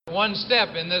One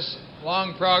step in this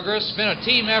long progress. It's been a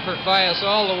team effort by us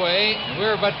all the way.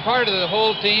 We're but part of the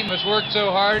whole team that's worked so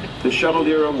hard. The shuttle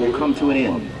era will come to an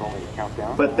end,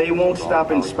 but they won't stop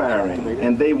inspiring,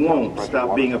 and they won't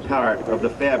stop being a part of the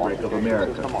fabric of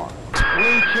America.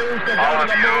 We choose to go to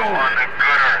the moon.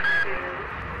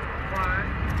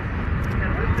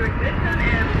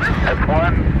 That's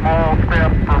one small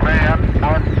step for man,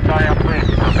 one giant leap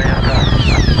for mankind.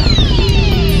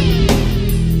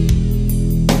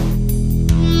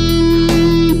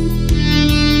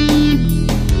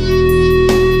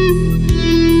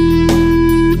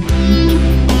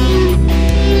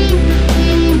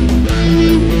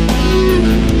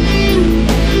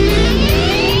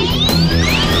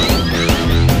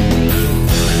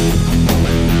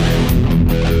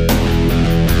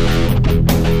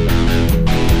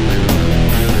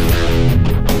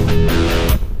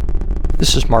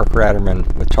 This is Mark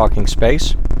Ratterman with Talking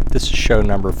Space. This is show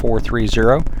number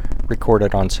 430,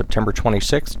 recorded on September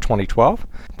 26, 2012.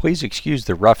 Please excuse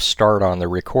the rough start on the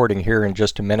recording here in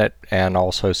just a minute, and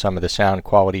also some of the sound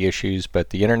quality issues,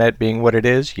 but the internet being what it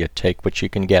is, you take what you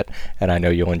can get, and I know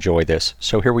you'll enjoy this.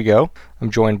 So here we go.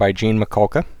 I'm joined by Gene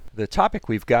Mikulka. The topic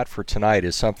we've got for tonight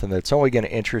is something that's only going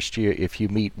to interest you if you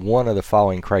meet one of the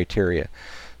following criteria.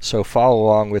 So follow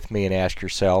along with me and ask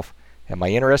yourself, am I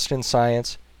interested in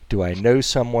science? Do I know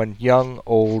someone young,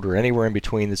 old, or anywhere in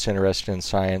between that's interested in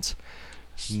science?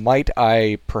 Might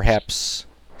I perhaps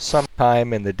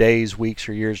sometime in the days, weeks,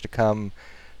 or years to come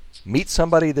meet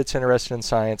somebody that's interested in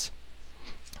science?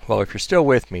 Well, if you're still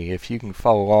with me, if you can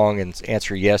follow along and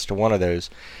answer yes to one of those,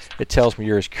 it tells me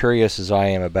you're as curious as I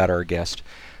am about our guest.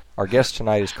 Our guest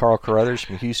tonight is Carl Carruthers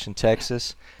from Houston,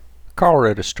 Texas. Carl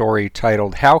wrote a story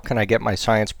titled, How Can I Get My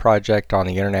Science Project on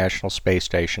the International Space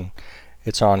Station?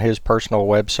 It's on his personal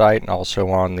website and also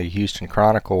on the Houston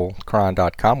Chronicle,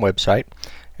 chron.com website.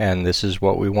 And this is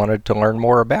what we wanted to learn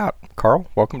more about. Carl,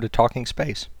 welcome to Talking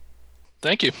Space.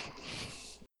 Thank you.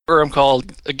 Program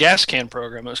called a gas can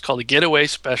program. It was called the Getaway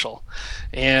Special.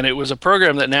 And it was a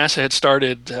program that NASA had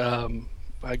started,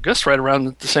 I guess right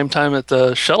around the same time that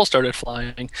the shuttle started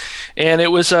flying. And it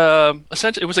was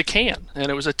essentially, it was a can. And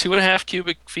it was a 2.5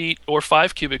 cubic feet or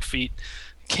 5 cubic feet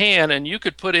can, and you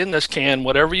could put in this can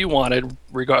whatever you wanted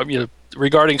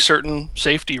regarding certain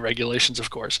safety regulations, of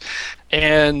course.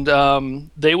 And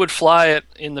they would fly it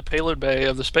in the payload bay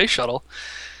of the space shuttle,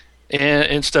 and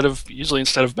instead of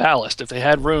ballast. If they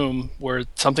had room where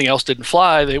something else didn't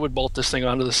fly, they would bolt this thing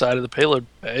onto the side of the payload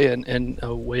bay, and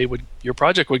away your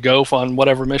project would go on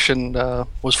whatever mission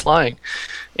was flying.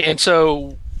 And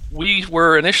so we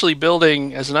were initially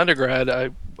building as an undergrad. I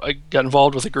got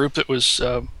involved with a group that was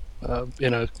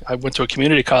I went to a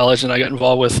community college, and I got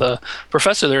involved with a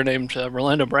professor there named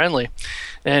Rolando Branley,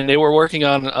 and they were working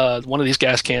on one of these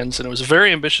gas cans, and it was a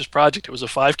very ambitious project. It was a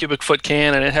 5 cubic foot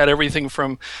can, and it had everything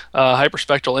from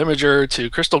hyperspectral imager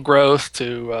to crystal growth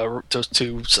to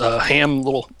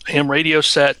ham radio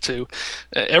set to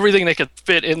everything they could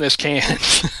fit in this can.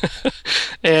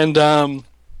 And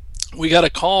we got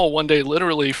a call one day,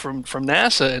 literally from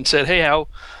NASA, and said, "Hey, how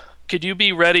could you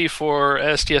be ready for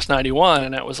STS-91?"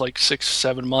 And that was like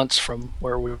 6-7 months from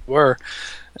where we were,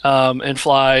 and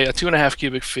fly a 2.5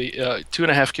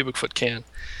 cubic foot can.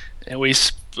 And we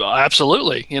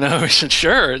absolutely, we said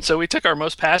sure. And so we took our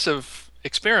most passive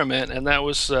experiment, and that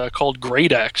was called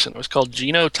GRADEX, and it was called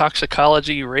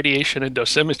Genotoxicology Radiation and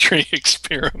Dosimetry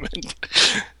Experiment,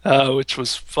 which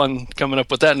was fun coming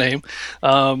up with that name.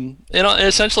 And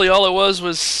essentially all it was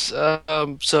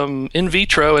some in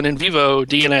vitro and in vivo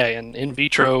DNA, and in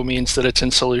vitro means that it's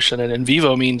in solution, and in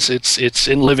vivo means it's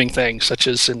in living things, such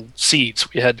as in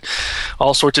seeds. We had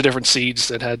all sorts of different seeds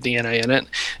that had DNA in it,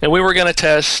 and we were going to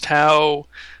test how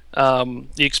the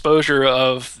exposure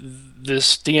of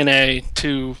this DNA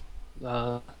to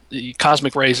the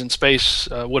cosmic rays in space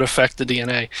would affect the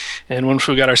DNA. And once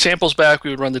we got our samples back, we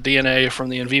would run the DNA from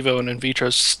the in vivo and in vitro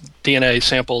DNA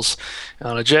samples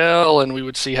on a gel, and we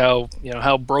would see how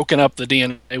broken up the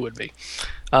DNA would be.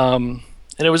 And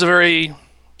it was a very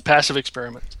passive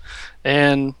experiment.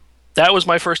 And that was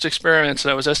my first experience.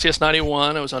 That was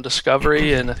STS-91. I was on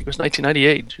Discovery, and I think it was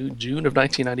 1998, June of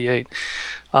 1998.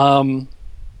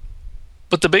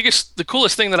 But the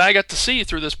coolest thing that I got to see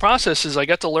through this process is I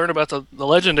got to learn about the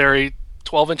legendary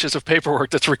 12 inches of paperwork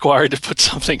that's required to put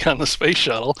something on the space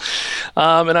shuttle.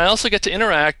 And I also get to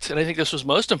interact, and I think this was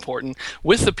most important,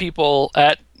 with the people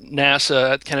at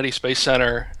NASA, at Kennedy Space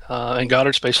Center, and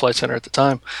Goddard Space Flight Center at the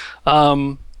time.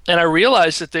 And I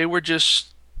realized that they were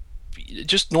just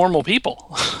just normal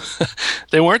people.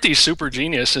 They weren't these super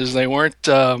geniuses. They weren't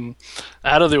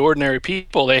out of the ordinary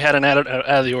people. They hadn't out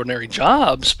of the ordinary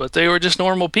jobs, but they were just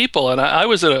normal people. And I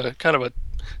was at a kind of a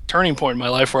turning point in my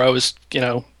life where I was,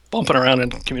 bumping around in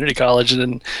community college and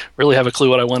didn't really have a clue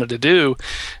what I wanted to do.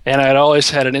 And I'd always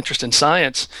had an interest in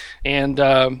science. And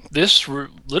this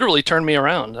literally turned me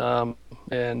around.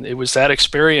 And it was that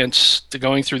experience to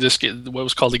going through this, what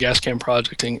was called the GasCam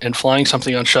project, and flying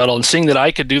something on shuttle and seeing that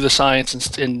I could do the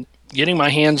science and getting my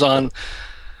hands on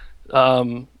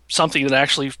something that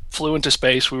actually flew into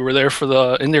space. We were there for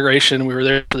the integration, we were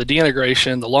there for the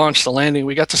deintegration, the launch, the landing.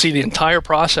 We got to see the entire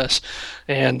process.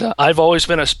 And I've always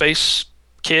been a space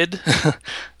kid,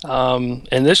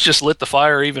 and this just lit the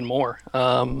fire even more.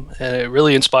 And it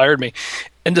really inspired me.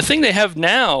 And the thing they have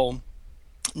now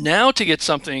to get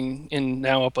something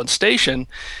now up on station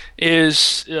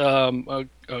is a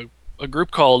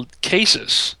group called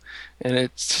CASIS, and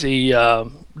it's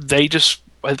they just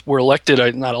were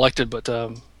elected, not elected, but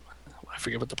I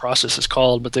forget what the process is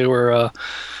called, but they were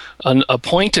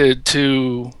appointed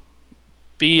to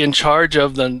be in charge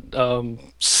of the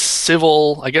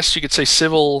civil, I guess you could say,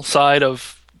 civil side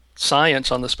of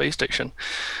science on the space station.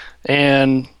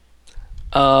 And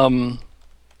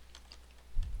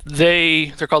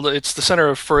they're called, it's the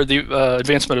Center for the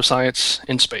Advancement of Science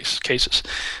in Space, CASIS.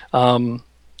 And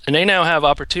they now have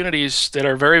opportunities that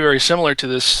are very, very similar to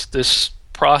this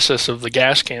process of the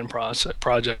GasCam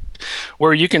project,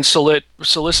 where you can solicit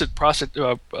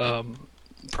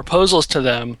proposals to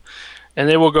them, and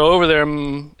they will go over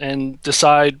them and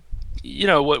decide,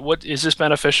 what is this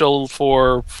beneficial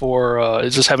for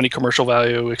does this have any commercial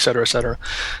value, et cetera, et cetera.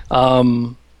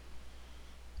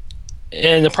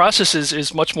 And the process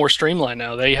is much more streamlined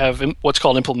now. They have what's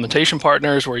called implementation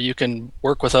partners, where you can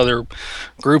work with other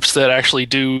groups that actually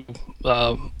do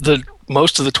the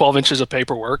most of the 12 inches of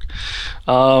paperwork,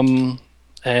 and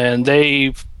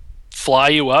they fly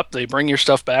you up. They bring your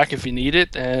stuff back if you need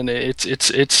it, and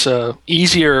it's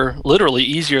easier, literally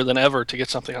easier than ever, to get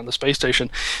something on the space station.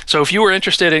 So if you were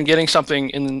interested in getting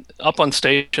something up on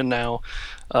station now,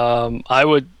 I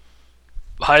would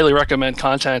highly recommend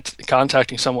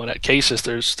contacting someone at CASIS.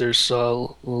 There's a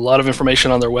lot of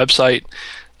information on their website.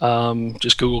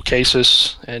 Just Google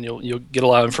CASIS, and you'll get a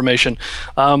lot of information.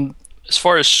 As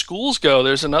far as schools go,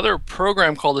 there's another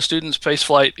program called the Student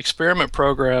Spaceflight Experiment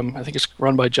Program. I think it's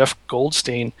run by Jeff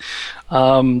Goldstein.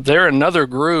 They're another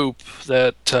group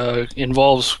that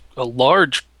involves a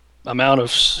large amount of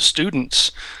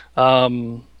students.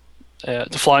 The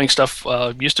flying stuff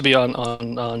used to be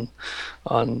on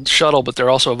shuttle, but they're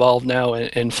also involved now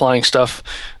in flying stuff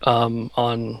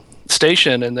on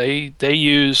station, and they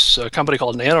use a company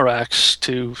called NanoRacks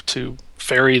to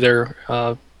ferry their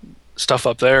stuff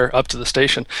up to the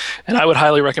station. And I would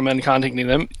highly recommend contacting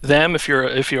them if you're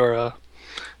a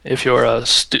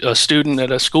student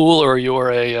at a school, or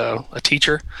you're a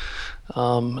teacher.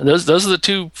 Those are the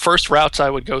two first routes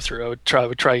I would go through. I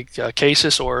would try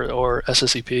CASIS or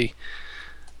SSEP.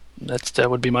 That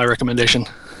would be my recommendation.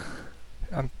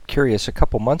 I'm curious, a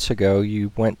couple months ago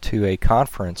you went to a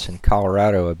conference in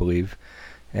Colorado, I believe,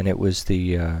 and it was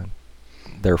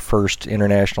their first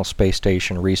International Space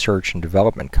Station Research and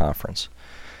Development Conference.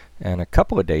 And a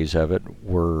couple of days of it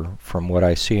were, from what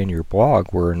I see in your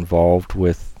blog, were involved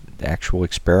with actual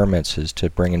experiments as to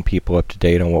bringing people up to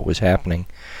date on what was happening.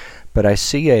 But I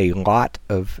see a lot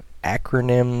of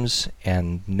acronyms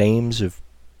and names of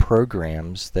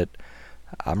programs that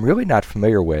I'm really not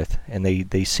familiar with, and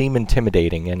they seem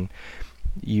intimidating. And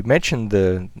you mentioned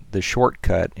the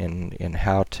shortcut in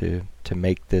how to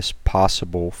make this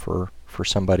possible for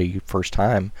somebody first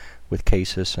time with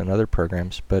CASIS and other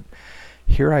programs. But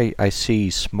here I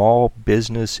see Small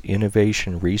Business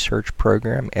Innovation Research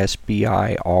Program,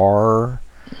 SBIR,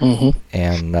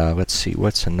 and let's see,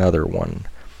 what's another one?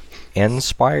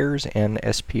 NSPIRES,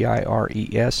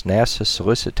 NSPIRES, NASA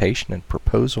Solicitation and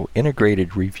Proposal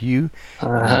Integrated Review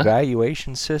and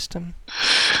Evaluation System.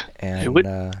 And it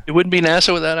wouldn't be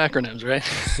NASA without acronyms, right?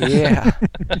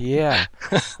 Yeah.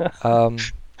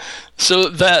 So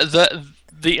the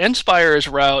NSPIRES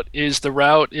route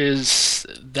is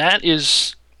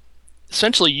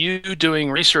essentially you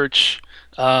doing research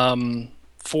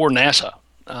for NASA,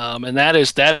 and that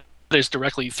is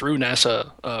directly through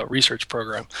NASA research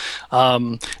program.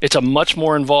 It's a much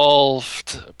more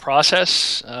involved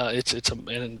process. It's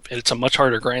a much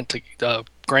harder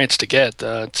grants to get.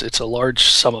 It's a large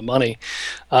sum of money,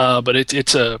 but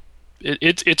it's a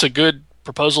good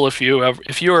proposal if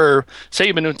you're, say,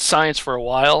 you've been doing science for a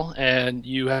while and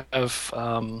you have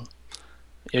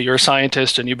you're a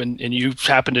scientist and you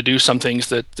happen to do some things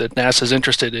that NASA's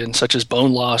interested in, such as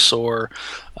bone loss or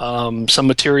some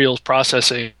materials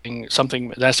processing, something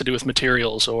that has to do with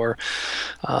materials, or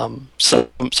some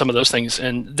of those things.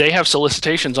 And they have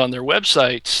solicitations on their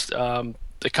websites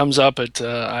that comes up at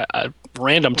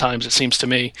random times, it seems to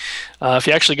me. If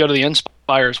you actually go to the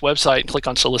NSPIRE's website and click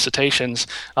on solicitations,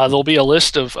 there'll be a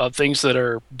list of things that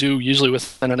are due usually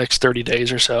within the next 30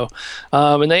 days or so.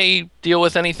 And they deal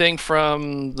with anything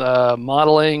from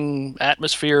modeling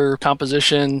atmosphere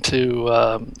composition to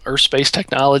Earth space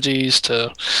technologies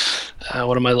to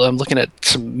what am I? I'm looking at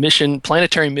some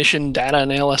planetary mission data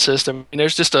analysis. I mean,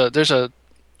 there's a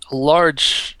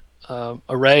large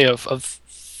array of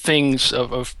things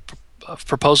of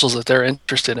proposals that they're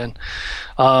interested in.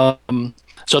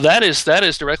 So that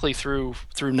is directly through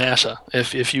NASA.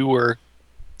 If you were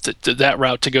that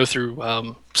route to go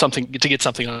through something to get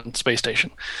something on the space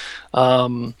station,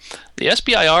 the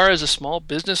SBIR is a small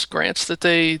business grants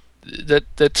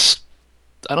that's.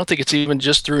 I don't think it's even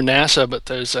just through NASA, but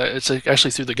it's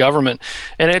actually through the government.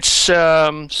 And it's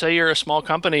say you're a small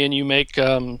company and you make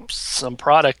some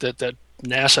product that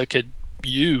NASA could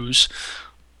use.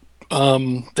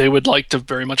 They would like to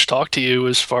very much talk to you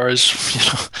as far as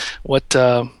what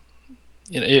about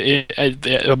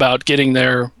getting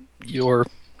their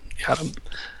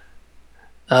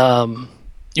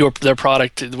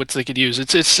product, which they could use.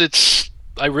 It's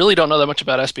I really don't know that much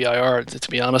about SBIR,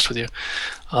 to be honest with you.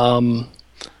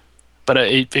 But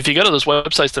if you go to those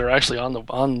websites that are actually on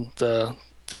the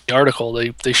article,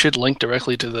 they should link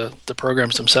directly to the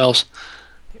programs themselves.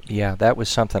 Yeah, that was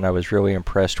something I was really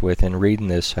impressed with. In reading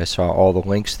this, I saw all the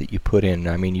links that you put in.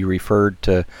 I mean, you referred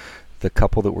to the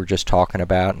couple that we're just talking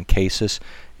about in cases,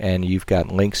 and you've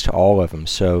got links to all of them.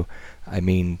 So, I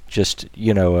mean, just,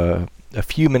 a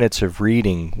few minutes of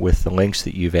reading with the links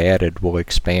that you've added will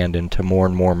expand into more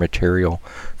and more material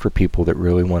for people that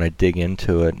really want to dig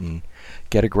into it and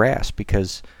get a grasp,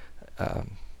 because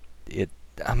I'm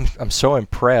so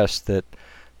impressed that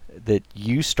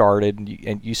you started,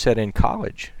 and you said in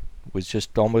college, was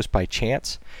just almost by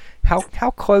chance.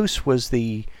 How close was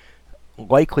the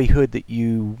likelihood that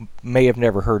you may have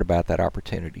never heard about that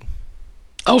opportunity?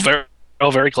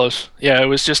 Very close. Yeah, it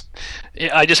was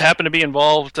I just happened to be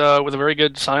involved with a very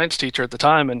good science teacher at the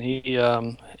time, and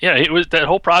it was that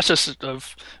whole process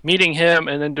of meeting him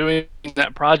and then doing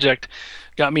that project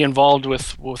got me involved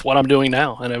with what I'm doing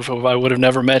now. And if I would have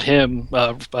never met him,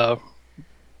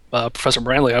 Professor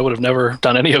Brandley, I would have never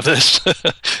done any of this.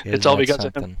 It's all because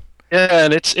of him. Yeah,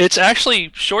 and it's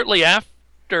actually shortly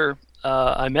after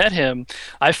I met him,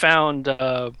 I found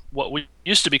what we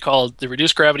used to be called the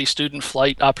Reduced Gravity Student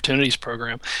Flight Opportunities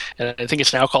Program, and I think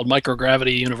it's now called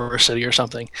Microgravity University or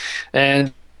something.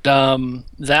 And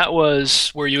that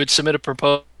was where you would submit a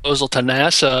proposal to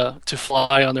NASA to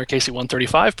fly on their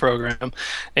KC-135 program,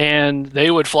 and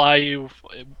they would fly you.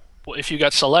 If you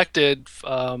got selected,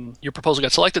 your proposal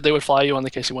got selected, they would fly you on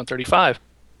the KC-135.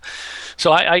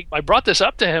 So I brought this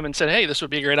up to him and said, hey, this would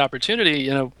be a great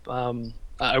opportunity.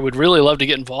 I would really love to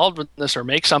get involved with this or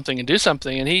make something and do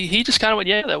something. And he just kind of went,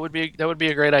 yeah, that would be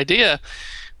a great idea.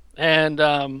 And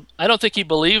I don't think he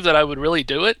believed that I would really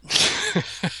do it.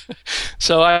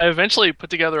 So I eventually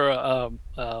put together a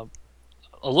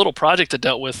little project that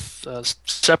dealt with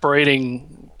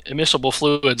separating immiscible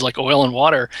fluids like oil and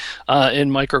water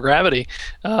in microgravity,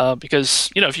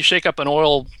 because if you shake up an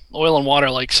oil and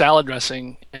water like salad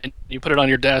dressing and you put it on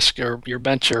your desk or your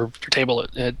bench or your table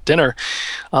at dinner,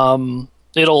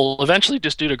 it'll eventually,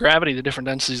 just due to gravity, the different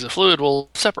densities of fluid will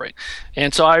separate.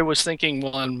 And so I was thinking,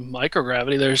 well, in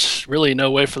microgravity, there's really no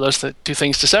way for those two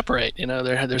things to separate.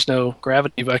 There's no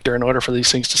gravity vector in order for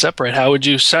these things to separate. How would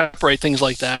you separate things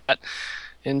like that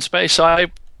in space? So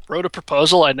I wrote a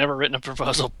proposal. I'd never written a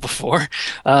proposal before,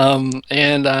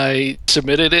 and I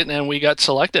submitted it, and we got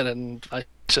selected. And I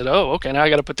said, "Oh, okay. Now I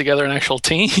got to put together an actual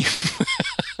team,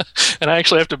 and I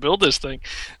actually have to build this thing."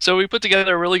 So we put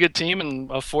together a really good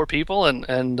team of 4 people,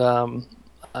 and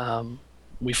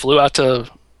we flew out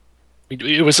to.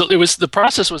 It was the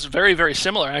process was very, very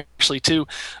similar actually to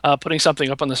putting something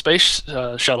up on the space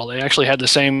shuttle. They actually had the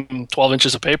same 12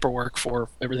 inches of paperwork for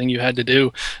everything you had to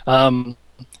do.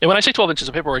 And when I say 12 inches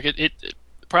of paperwork, it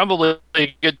probably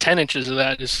a good 10 inches of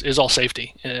that is all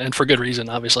safety, and for good reason,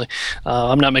 obviously.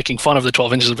 I'm not making fun of the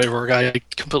 12 inches of paperwork. I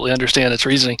completely understand its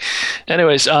reasoning.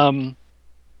 Anyways,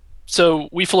 so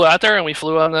we flew out there, and we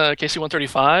flew on the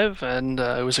KC-135, and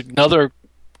it was another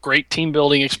great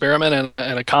team-building experiment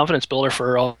and a confidence builder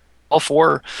for all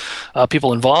 4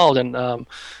 people involved. And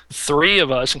 3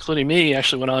 of us, including me,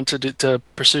 actually went on to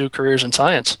pursue careers in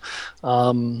science.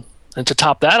 to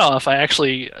top that off, I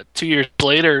actually 2 years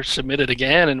later submitted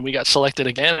again, and we got selected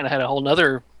again, and I had a whole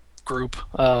other group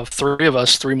of three of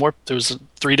us, three more. There was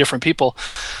 3 different people.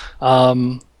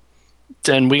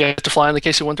 Then we got to fly on the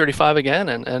KC-135 again,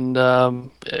 and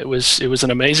it was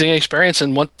an amazing experience.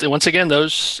 And once again,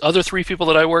 those other 3 people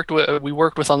that we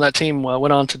worked with on that team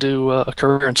went on to do a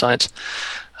career in science,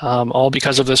 all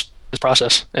because of this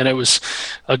process. And it was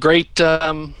a great.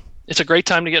 It's a great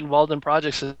time to get involved in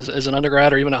projects as an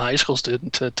undergrad or even a high school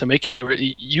student to make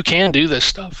you can do this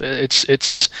stuff. It's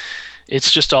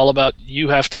just all about you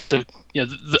have to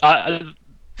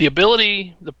the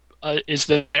ability is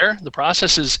there. The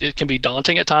process it can be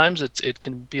daunting at times. It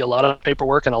can be a lot of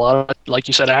paperwork and a lot of, like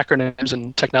you said, acronyms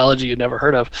and technology you'd never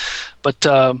heard of, but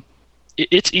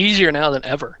it's easier now than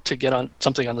ever to get on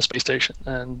something on the space station,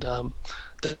 and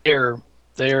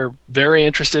they're very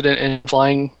interested in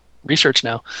flying research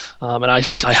now, and I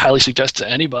highly suggest to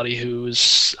anybody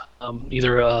who's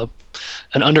either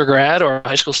an undergrad or a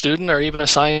high school student or even a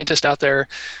scientist out there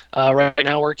right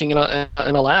now working in a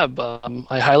lab.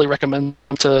 I highly recommend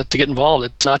them to get involved.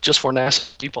 It's not just for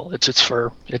NASA people. It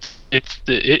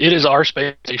is our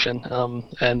space station,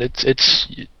 and it's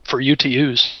for you to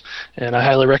use. And I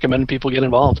highly recommend people get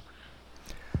involved.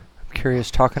 I'm curious,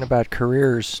 talking about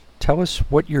careers, tell us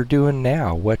what you're doing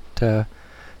now. What I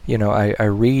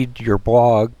read your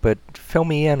blog, but fill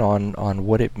me in on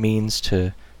what it means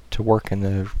to work in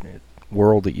the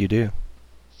world that you do.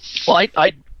 Well,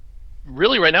 I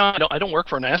really right now I don't work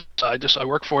for NASA. I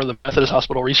work for the Methodist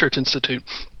Hospital Research Institute,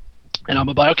 and I'm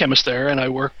a biochemist there. And I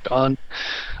work on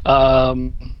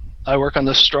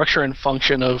the structure and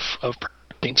function of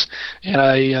proteins, and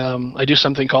I do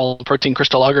something called protein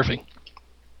crystallography.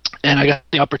 And I got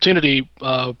the opportunity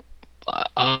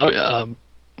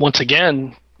once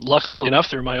again, luckily enough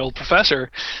through my old professor,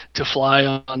 to fly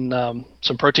on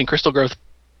some protein crystal growth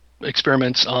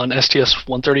experiments on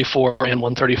STS-134 and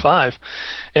 135.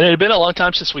 And it had been a long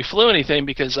time since we flew anything,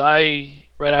 because right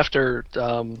after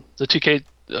the 2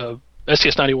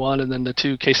 STS-91 and then the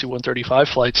 2 KC-135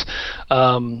 flights,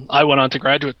 I went on to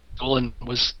graduate school and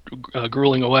was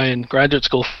grueling away in graduate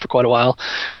school for quite a while,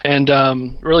 and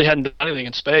really hadn't done anything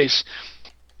in space.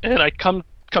 And I come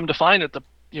to find that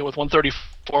with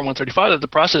 134 and 135 that the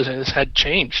process had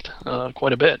changed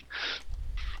quite a bit,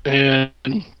 and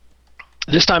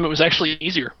this time it was actually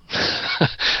easier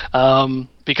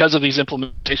because of these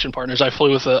implementation partners. I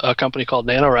flew with a company called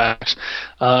NanoRacks,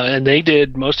 and they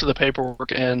did most of the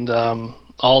paperwork and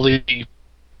all the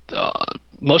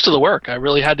most of the work. I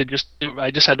really had to just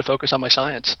had to focus on my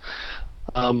science.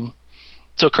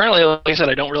 So currently, like I said,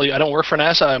 I don't work for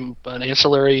NASA. I'm an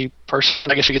ancillary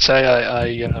person, I guess you could say.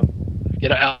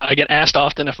 I get asked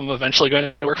often if I'm eventually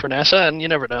going to work for NASA, and you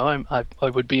never know. I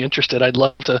would be interested. I'd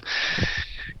love to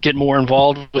get more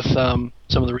involved with some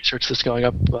of the research that's going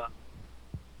on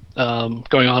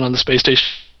the space station,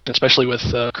 especially with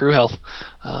crew health.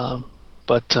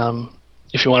 But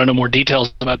if you want to know more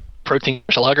details about protein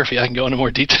crystallography, I can go into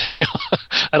more detail.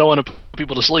 I don't want to put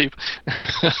people to sleep.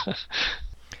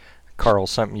 Carl,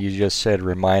 something you just said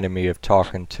reminded me of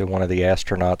talking to one of the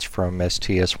astronauts from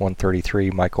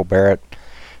STS-133, Michael Barrett,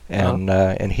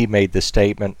 and he made the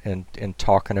statement in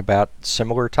talking about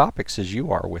similar topics as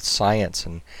you are with science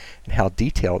and how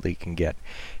detailed he can get.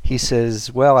 He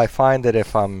says, well, I find that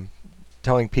if I'm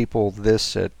telling people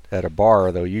this at a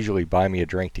bar, they'll usually buy me a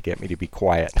drink to get me to be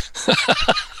quiet.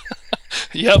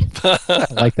 Yep. I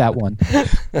like that one.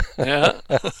 Yeah.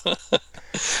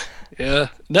 Yeah.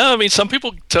 No, I mean, some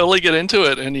people totally get into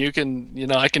it, and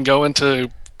I can go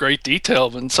into great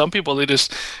detail, and some people, they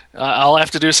just, I'll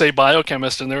have to do say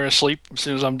biochemist, and they're asleep as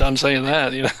soon as I'm done saying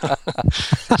that,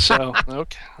 So,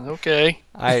 okay.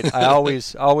 I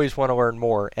always want to learn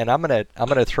more, and I'm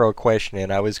gonna throw a question in.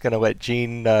 I was gonna let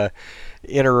Gene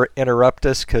interrupt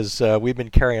us because we've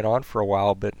been carrying on for a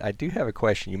while, but I do have a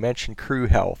question. You mentioned crew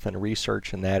health and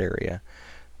research in that area.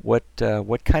 What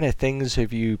kind of things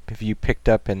have you picked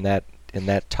up in that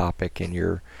topic in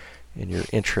your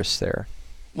interests there?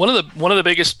 One of the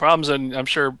biggest problems, and I'm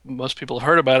sure most people have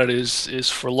heard about it, is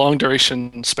for long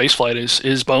duration spaceflight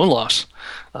is bone loss.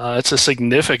 It's a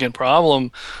significant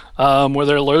problem where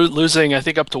they're losing, I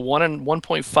think, up to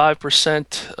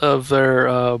 1.5% of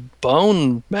their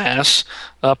bone mass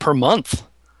per month.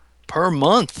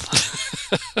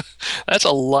 That's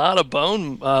a lot of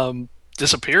bone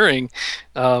disappearing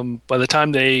by the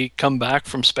time they come back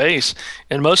from space,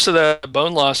 and most of the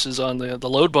bone loss is on the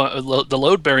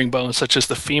load-bearing bones, such as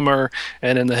the femur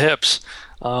and in the hips,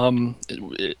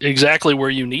 exactly where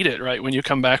you need it, right? When you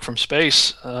come back from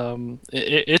space,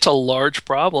 it's a large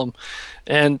problem,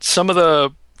 and some of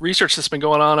the research that's been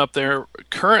going on up there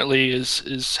currently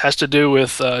has to do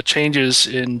with changes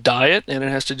in diet, and it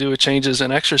has to do with changes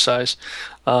in exercise.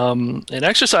 And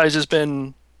exercise has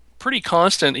been pretty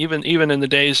constant, even in the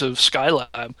days of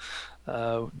Skylab.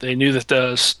 They knew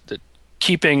that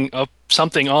keeping up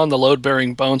something on the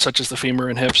load-bearing bones, such as the femur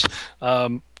and hips,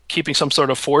 keeping some sort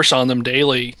of force on them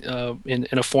daily in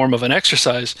a form of an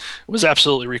exercise was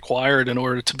absolutely required in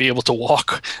order to be able to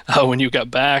walk when you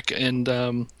got back. And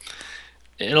a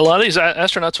lot of these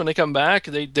astronauts, when they come back,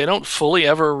 they don't fully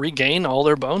ever regain all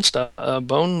their bone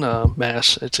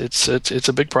mass. It's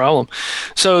a big problem.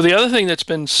 So the other thing that's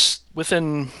been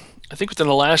within the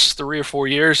last 3 or 4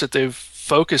 years that they've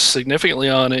focused significantly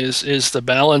on is the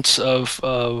balance of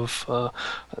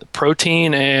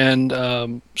protein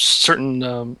and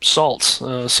certain salts,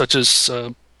 such as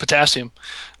potassium,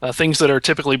 things that are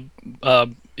typically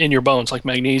in your bones, like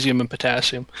magnesium and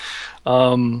potassium.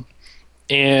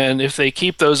 And if they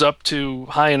keep those up to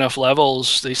high enough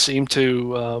levels, they seem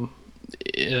to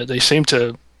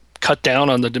cut down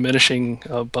on the diminishing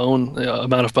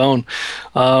amount of bone.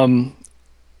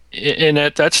 And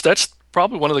that's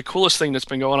probably one of the coolest things that's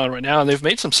been going on right now, and they've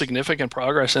made some significant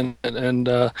progress. And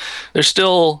it's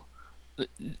still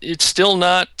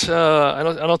not. I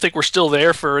don't think we're still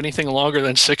there for anything longer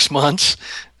than 6 months,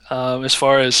 as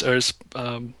far as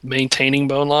maintaining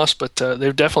bone loss. But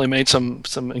they've definitely made some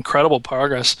incredible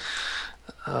progress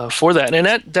for that, and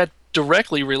that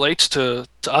directly relates to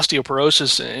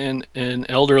osteoporosis in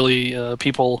elderly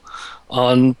people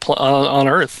on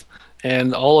Earth.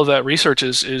 And all of that research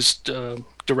is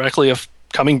directly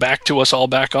coming back to us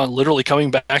literally coming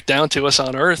back down to us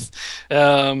on Earth,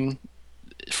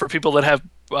 for people that have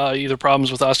either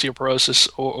problems with osteoporosis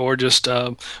or just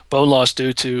bone loss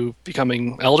due to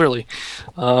becoming elderly.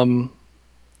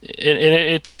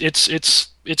 It's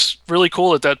really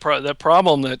cool that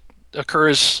problem that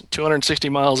occurs 260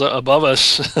 miles above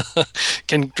us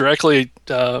can directly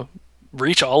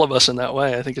reach all of us in that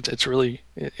way. I think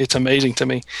it's amazing to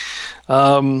me.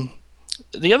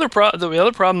 The other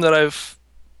problem that I've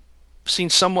seen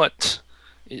somewhat,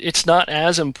 it's not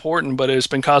as important, but it's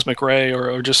been cosmic ray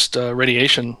or just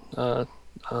radiation,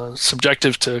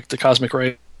 subjective to cosmic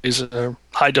rays,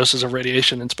 high doses of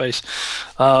radiation in space.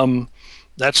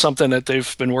 That's something that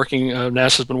NASA's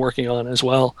been working on as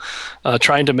well,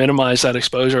 trying to minimize that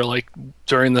exposure. Like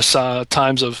during the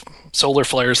times of solar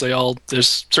flares,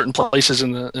 there's certain places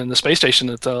in the space station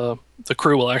that the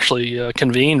crew will actually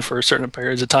convene for certain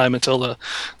periods of time until the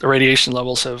radiation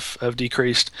levels have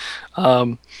decreased.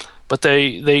 But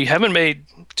they haven't made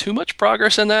too much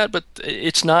progress in that. But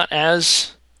it's not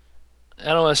as, I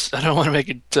don't want to make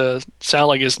it sound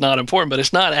like it's not important, but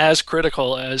it's not as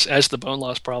critical as the bone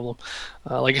loss problem.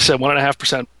 Like I said,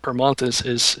 1.5% per month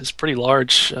is pretty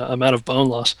large amount of bone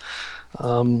loss.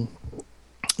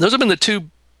 Those have been the two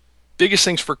biggest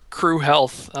things for crew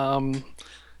health.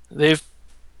 They've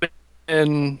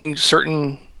been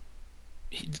certain,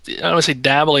 I don't want to say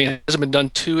dabbling, it hasn't been done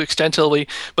too extensively,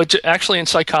 but actually in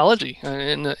psychology,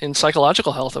 in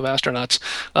psychological health of astronauts,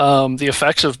 the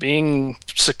effects of being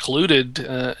secluded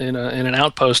in an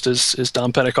outpost, as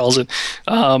Don Pettit calls it,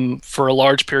 for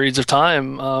large periods of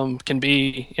time, can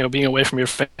be, being away from your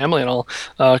family and all,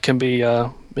 can be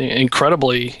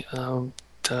incredibly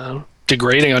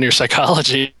degrading on your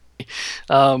psychology.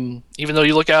 Even though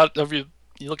you look out of the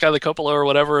cupola or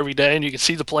whatever every day, and you can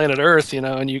see the planet Earth,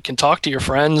 and you can talk to your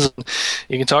friends, and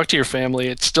you can talk to your family.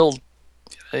 It's still,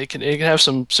 it can have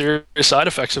some serious side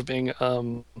effects of being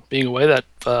away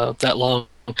that long.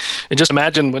 And just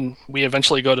imagine when we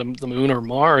eventually go to the moon or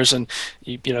Mars, and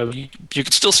you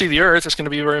can still see the Earth. It's going to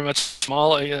be very much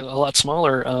smaller, a lot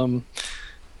smaller.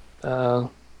 But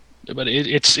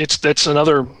that's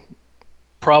another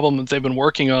problem that they've been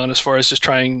working on, as far as just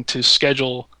trying to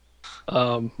schedule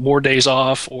more days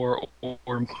off, or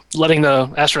letting the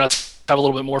astronauts have a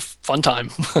little bit more fun time,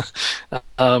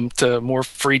 to more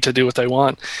free to do what they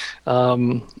want.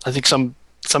 I think some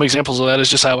examples of that is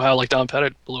just how like Don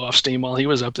Pettit blew off steam while he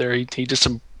was up there. He did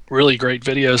some really great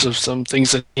videos of some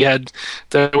things that he had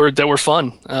that were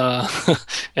fun.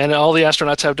 And all the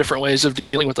astronauts have different ways of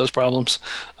dealing with those problems.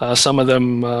 Some of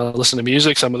them listen to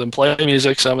music, some of them play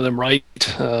music, some of them write.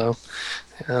 But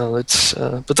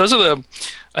those are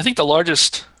I think the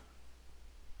largest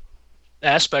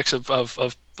aspects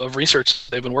of research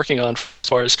they've been working on, as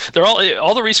far as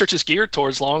all the research is geared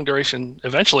towards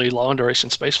eventually long duration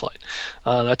spaceflight.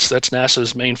 That's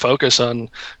NASA's main focus on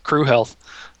crew health.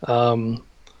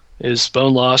 Is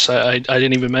bone loss. I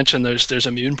didn't even mention there's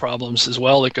immune problems as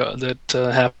well that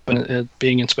happen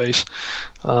being in space,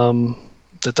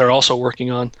 that they're also working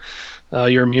on.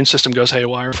 your immune system goes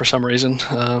haywire for some reason.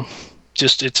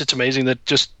 It's amazing that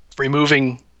just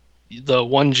removing the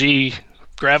 1G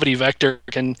gravity vector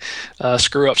can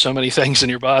screw up so many things in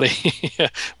your body.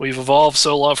 We've evolved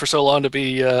for so long to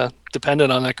be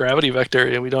dependent on that gravity vector,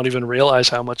 and we don't even realize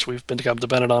how much we've become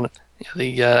dependent on it.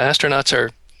 The astronauts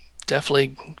are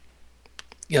definitely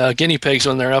guinea pigs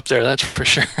when they're up there, that's for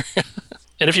sure.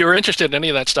 And if you were interested in any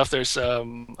of that stuff, there's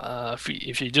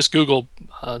if you just Google,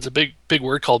 it's a big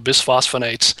word called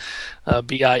bisphosphonates,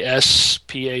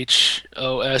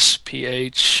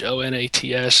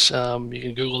 bisphosphonates. You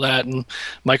can Google that and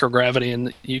microgravity,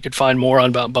 and you could find more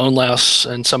about bone loss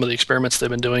and some of the experiments they've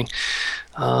been doing.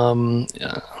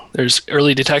 There's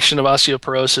early detection of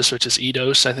osteoporosis, which is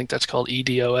EDOS. I think that's called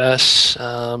EDOS.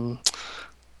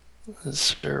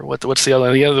 What's the other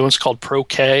one? The other one's called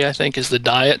Pro-K, I think, is the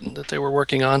diet that they were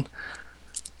working on.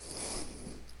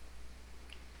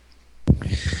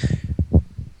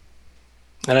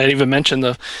 And I didn't even mention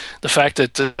the fact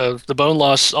that the bone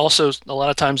loss also a lot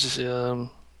of times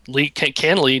can lead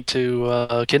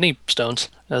to kidney stones,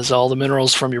 as all the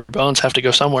minerals from your bones have to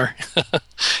go somewhere, and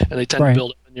they tend to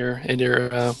build up in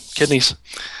your kidneys.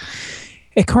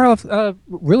 Hey, Carl,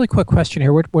 really quick question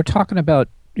here. We're talking about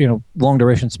long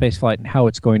duration spaceflight and how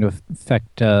it's going to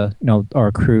affect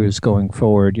our crews going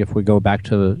forward. If we go back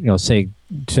to say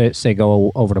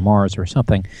go over to Mars or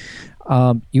something,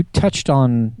 you touched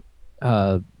on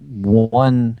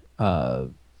one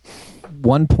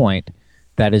point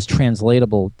that is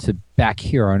translatable to back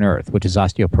here on Earth, which is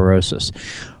osteoporosis.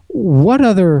 What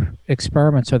other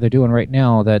experiments are they doing right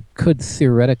now that could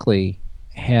theoretically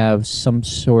have some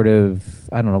sort of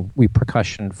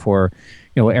repercussion for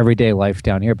everyday life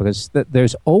down here? Because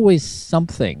there's always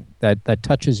something that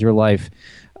touches your life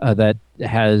that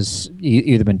has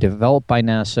either been developed by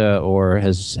NASA or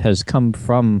has come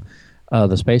from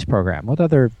the space program. What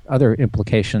other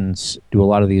implications do a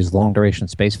lot of these long duration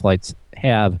space flights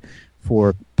have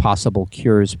for possible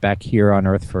cures back here on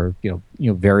Earth for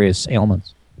various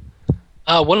ailments?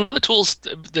 One of the tools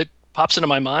that pops into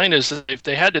my mind is that if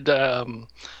they had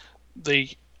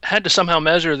to somehow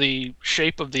measure the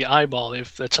shape of the eyeball.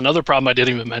 That's another problem I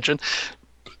didn't even mention,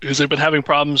 is they've been having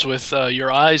problems with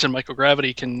your eyes, and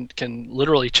microgravity can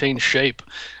literally change shape.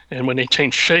 And when they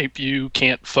change shape, you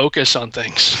can't focus on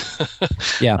things.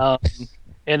 Yeah.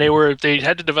 And they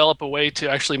had to develop a way to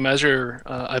actually measure,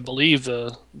 I believe,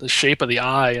 the shape of the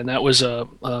eye, and that was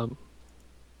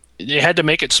they had to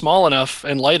make it small enough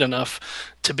and light enough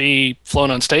to be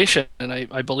flown on station. And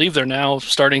I believe they're now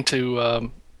starting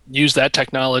to use that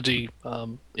technology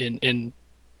in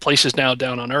places now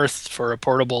down on Earth for a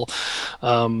portable,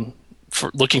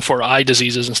 for looking for eye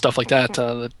diseases and stuff like that.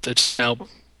 That's now,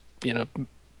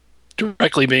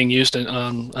 directly being used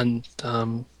on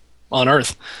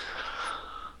Earth.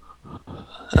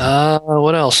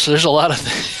 What else? There's a lot of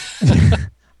things.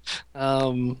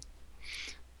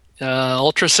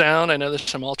 Ultrasound. I know there's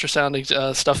some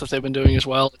ultrasound stuff that they've been doing as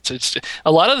well. It's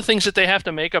a lot of the things that they have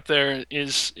to make up there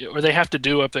they have to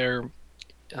do up there.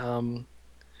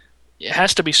 It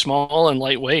has to be small and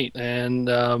lightweight, and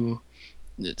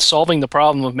solving the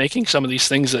problem of making some of these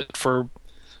things that for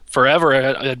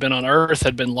forever had been on Earth,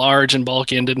 had been large and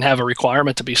bulky and didn't have a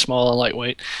requirement to be small and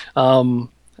lightweight,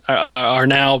 are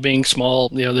now being small.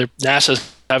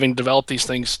 NASA's having developed these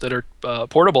things that are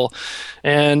portable,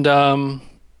 and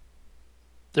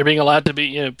they're being allowed to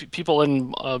be, people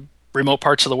in remote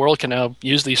parts of the world can now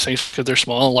use these things because they're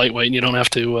small and lightweight, and you don't have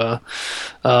to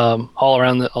haul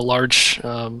around a large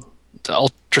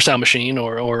ultrasound machine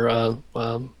or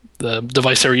the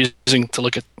device they're using to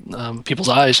look at people's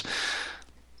eyes.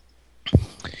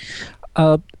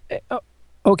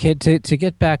 Okay, to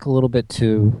get back a little bit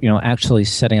to actually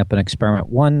setting up an experiment.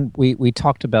 One, we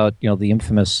talked about the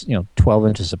infamous 12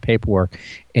 inches of paperwork,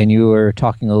 and you were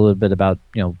talking a little bit about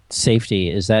safety.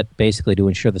 Is that basically to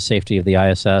ensure the safety of the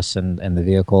ISS and the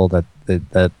vehicle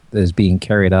that is being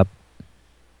carried up,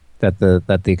 that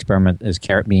the experiment is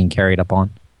being carried up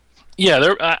on?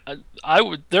 Yeah,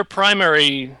 their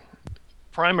primary,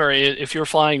 if you're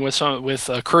flying with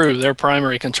a crew, their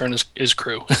primary concern is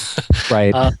crew.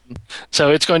 Right.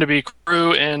 So it's going to be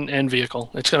crew and vehicle.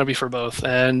 It's going to be for both,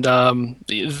 and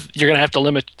you're going to have to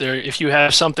limit there. If you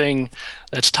have something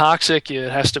that's toxic,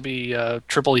 it has to be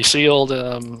triply sealed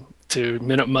to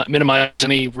minimize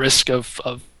any risk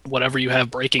of whatever you have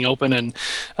breaking open and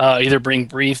either being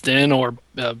breathed in or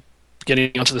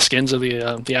getting onto the skins of the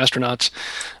astronauts.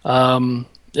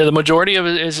 Yeah, the majority of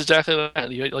it is exactly that.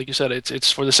 Like you said,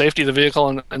 it's for the safety of the vehicle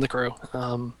and the crew,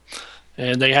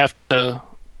 and they have to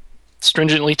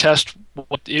stringently test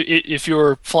if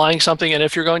you're flying something, and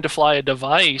if you're going to fly a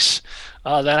device,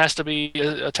 that has to be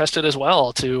tested as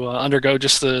well to undergo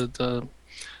just the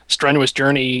strenuous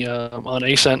journey on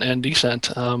ascent and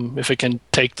descent. If it can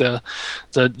take the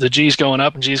G's going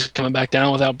up and G's coming back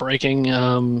down without braking,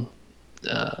 and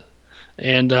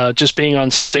just being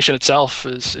on station itself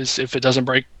is if it doesn't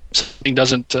break, something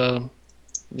doesn't,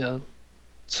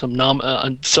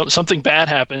 something bad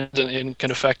happens and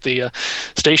can affect the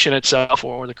station itself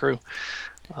or the crew.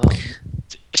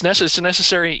 It's a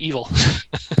necessary evil.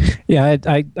 Yeah,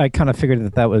 I kind of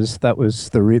figured that was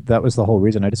the whole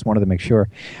reason. I just wanted to make sure.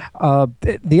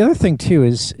 The other thing too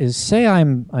is say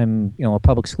I'm a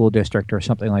public school district or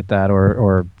something like that,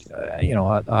 or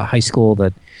a high school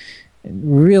that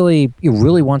really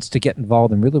wants to get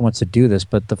involved and really wants to do this,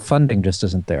 but the funding just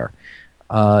isn't there.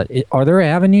 Are there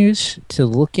avenues to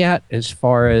look at as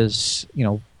far as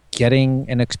getting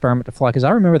an experiment to fly? Because I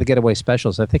remember the Getaway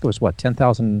Specials. I think it was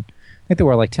 $10,000. I think they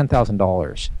were like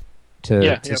 $10,000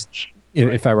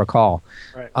 if I recall.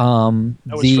 Right.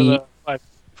 That was for the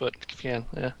 5-foot can.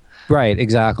 Yeah. Right.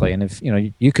 Exactly. And if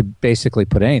you could basically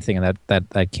put anything in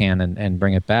that can and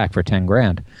bring it back for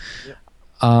 $10,000. Yep.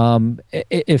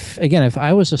 If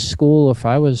I was a school, if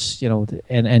I was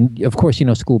and of course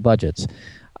school budgets.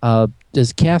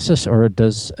 Does CASAS or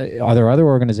are there other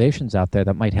organizations out there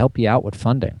that might help you out with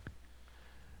funding?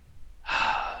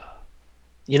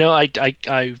 I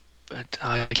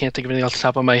can't think of anything off the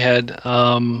top of my head.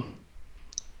 I'd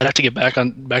have to get back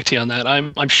to you on that.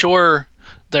 I'm sure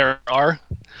there are,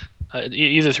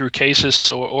 either through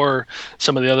CASAS or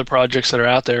some of the other projects that are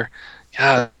out there.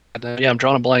 Yeah, I'm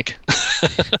drawing a blank.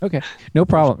 Okay, no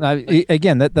problem.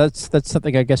 Again, that's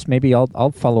something I guess maybe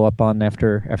I'll follow up on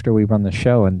after we run the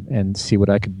show and see what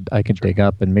I could dig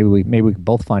up, and maybe we can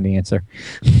both find the answer.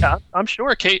 Yeah, I'm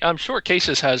sure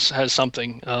CASAS has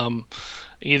something,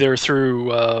 either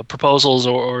through proposals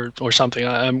or something.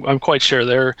 I'm quite sure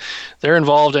they're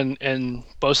involved in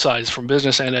both sides, from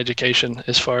business and education,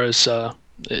 as far as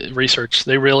research.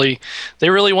 They really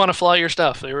want to fly your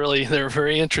stuff. They're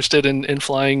very interested in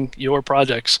flying your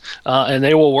projects, and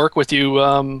they will work with you.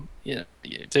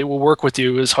 They will work with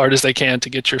you as hard as they can to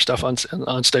get your stuff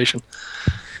on station.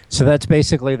 So that's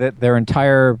basically their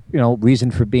entire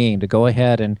reason for being, to go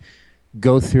ahead and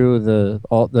go through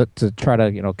to try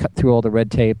to cut through all the red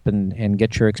tape and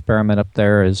get your experiment up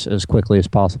there as quickly as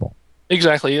possible.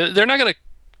 Exactly. They're not going to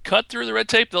cut through the red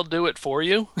tape. They'll do it for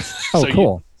you. Oh,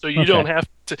 cool. So you don't have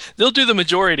to. They'll do the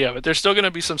majority of it. There's still going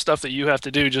to be some stuff that you have to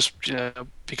do, just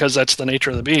because that's the nature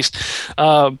of the beast.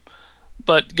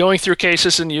 But going through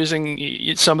CASAS and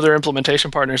using some of their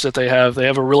implementation partners that they have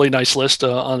a really nice list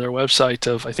on their website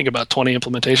of, I think, about 20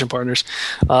 implementation partners.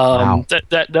 Wow.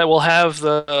 That will have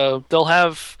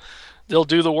they'll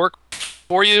do the work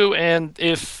for you, and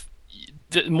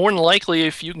more than likely,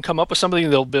 if you can come up with something,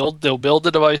 they'll build the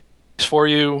device for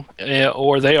you,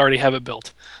 or they already have it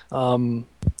built.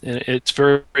 It's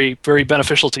very, very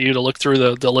beneficial to you to look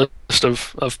through the list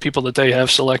of people that they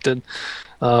have selected.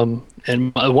 And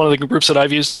one of the groups that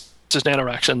I've used is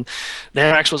NanoRacks, and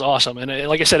NanoRacks was awesome. And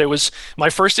like I said, it was my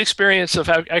first experience of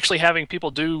actually having people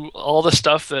do all the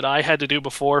stuff that I had to do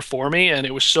before for me, and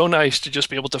it was so nice to just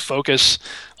be able to focus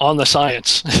on the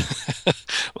science.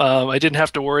 I didn't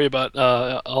have to worry about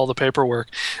all the paperwork.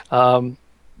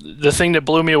 The thing that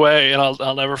blew me away, and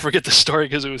I'll never forget this story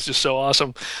because it was just so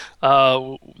awesome,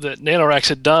 that NanoRacks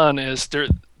had done is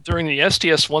during the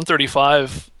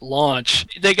STS-135 launch,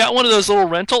 they got one of those little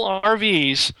rental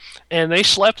RVs, and they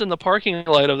slept in the parking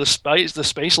lot of the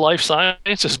Space Life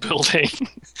Sciences building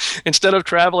instead of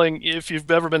traveling. If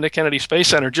you've ever been to Kennedy Space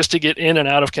Center, just to get in and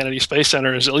out of Kennedy Space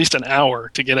Center is at least an hour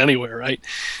to get anywhere, right?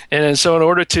 And so in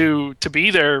order to be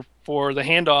there for the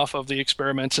handoff of the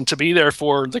experiments and to be there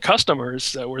for the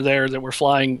customers that were there that were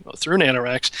flying through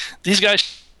NanoRacks, these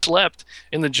guys slept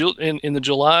in the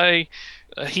July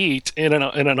heat in an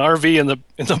RV in the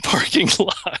parking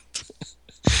lot.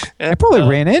 I probably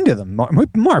ran into them,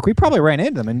 Mark. We probably ran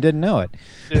into them and didn't know it.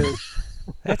 Dude.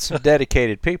 That's some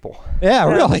dedicated people. Yeah,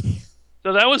 really.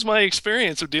 So that was my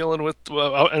experience of dealing with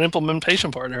an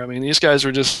implementation partner. I mean, these guys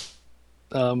were just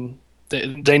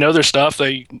they know their stuff.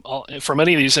 For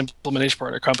many of these implementation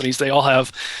partner companies, they all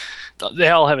have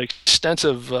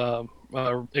extensive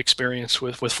experience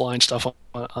with flying stuff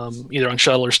either on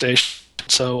shuttle or station.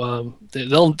 So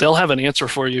they'll have an answer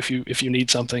for you if you need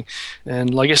something.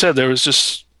 And like I said, there was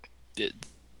just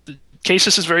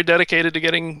CASAS is very dedicated to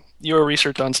getting your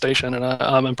research on station, and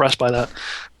I'm impressed by that.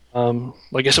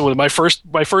 Like I said, with my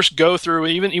first go through,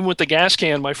 even with the gas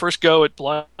can, my first go at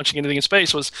launching anything in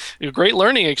space was a great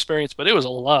learning experience, but it was a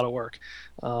lot of work,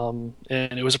 and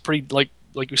it was a pretty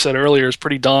like we said earlier, it's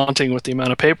pretty daunting with the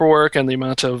amount of paperwork and the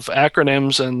amount of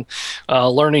acronyms and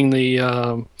learning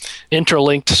the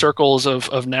interlinked circles of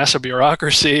NASA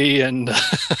bureaucracy. And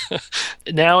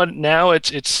now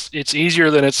it's easier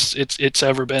than it's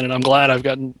ever been, and I'm glad I've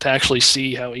gotten to actually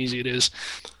see how easy it is,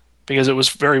 because it was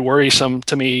very worrisome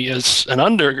to me as an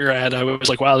undergrad. I was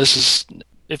like, wow,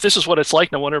 if this is what it's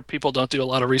like, no wonder people don't do a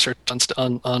lot of research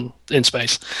on in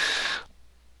space.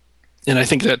 And I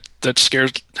think that had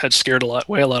scared a lot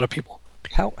of people.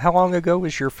 How long ago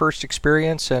was your first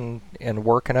experience and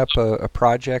working up a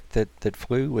project that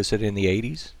flew? Was it in the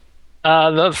 80s?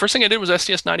 The first thing I did was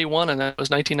STS-91, and that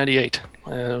was 1998.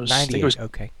 I think it was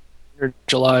okay.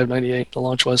 July of 98, the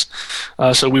launch was.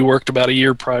 So we worked about a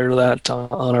year prior to that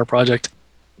on our project.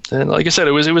 And like I said,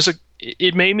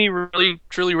 it made me really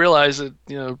truly realize that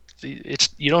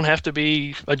you don't have to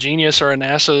be a genius or a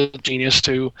NASA genius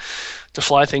to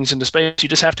fly things into space. You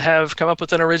just have to come up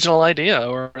with an original idea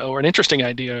or an interesting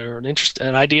idea or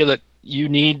an idea that you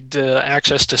need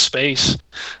access to space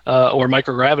or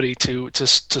microgravity to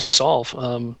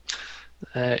solve.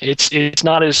 It's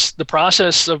not as the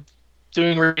process of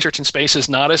doing research in space is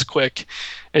not as quick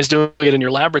as doing it in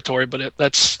your laboratory, but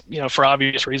that's for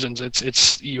obvious reasons.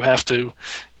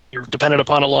 You're dependent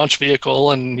upon a launch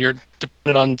vehicle, and you're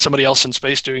dependent on somebody else in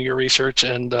space doing your research,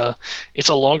 and it's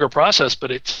a longer process, but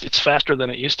it's faster than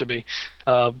it used to be.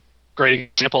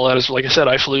 Great example of that is, like I said,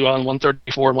 I flew on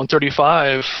 134 and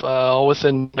 135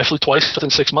 I flew twice within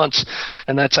 6 months,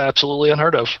 and that's absolutely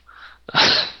unheard of.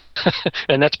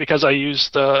 And that's because I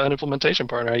used an implementation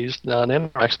partner. I used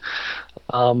NanoRacks.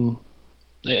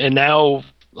 And now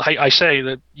I say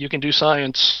that you can do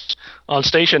science on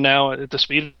station now at the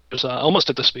speed almost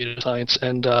at the speed of science,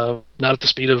 and not at the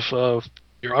speed of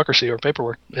bureaucracy or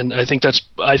paperwork. And I think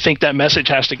that message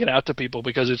has to get out to people,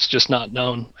 because it's just not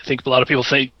known. I think a lot of people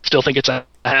still think it's a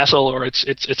hassle, or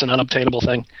it's an unobtainable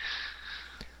thing.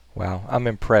 Wow, I'm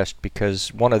impressed,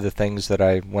 because one of the things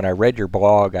that when I read your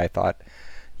blog, I thought,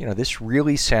 this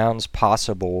really sounds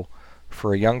possible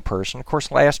for a young person. Of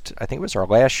course, I think it was our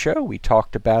last show, we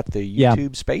talked about the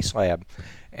YouTube Space Lab.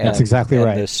 And, that's exactly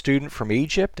right. The student from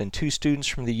Egypt and 2 students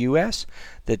from the U.S.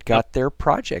 that got their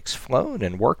projects flown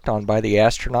and worked on by the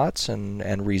astronauts,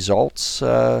 and results,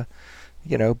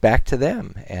 back to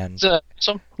them. And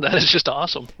awesome. That is just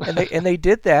awesome. and they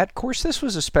did that. Of course, this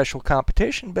was a special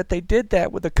competition, but they did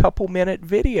that with a couple-minute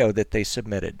video that they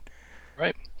submitted.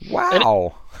 Right.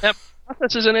 Wow. That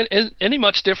process isn't any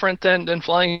much different than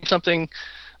flying something.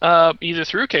 Either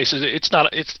through cases,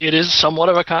 it is somewhat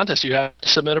of a contest. You have to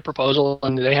submit a proposal,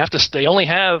 and they only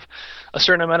have a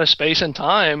certain amount of space and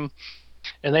time,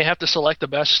 and they have to select the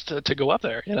best to go up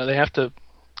there. They have to,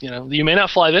 you may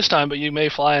not fly this time, but you may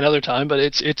fly another time. But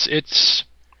it's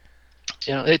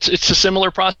a similar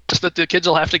process that the kids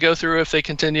will have to go through if they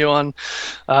continue on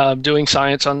doing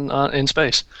science in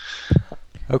space.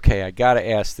 Okay, I got to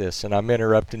ask this, and I'm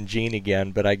interrupting Gene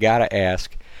again, but I got to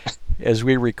ask. As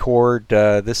we record,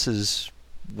 this is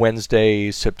Wednesday,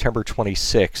 September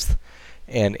 26th,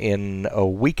 and in a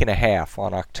week and a half,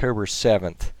 on October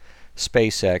 7th,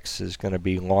 SpaceX is going to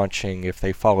be launching, if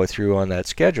they follow through on that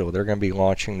schedule, they're going to be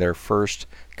launching their first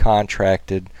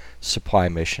contracted supply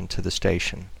mission to the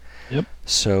station. Yep.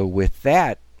 So with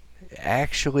that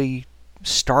actually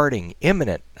starting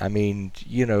imminent, I mean,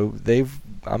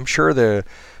 I'm sure the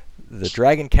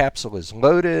Dragon capsule is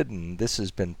loaded, and this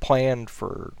has been planned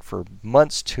for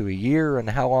months to a year. And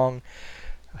how long?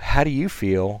 How do you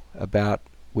feel about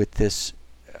with this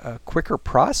quicker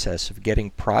process of getting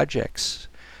projects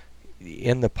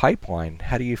in the pipeline?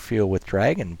 How do you feel with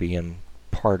Dragon being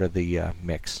part of the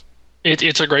mix?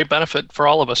 It's a great benefit for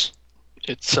all of us.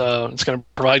 It's going to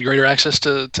provide greater access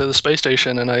to the space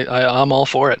station, and I'm all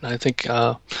for it. And I think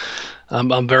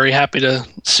I'm very happy to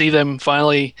see them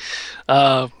finally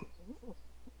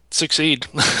succeed,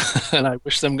 and I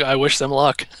wish them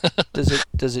luck.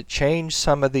 Does it change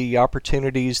some of the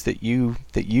opportunities that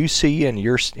you see in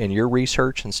your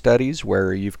research and studies,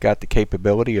 where you've got the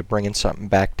capability of bringing something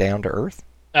back down to Earth?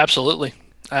 Absolutely.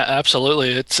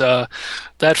 It's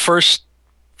that first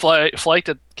flight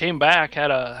that came back had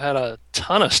a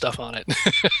ton of stuff on it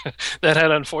that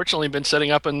had unfortunately been sitting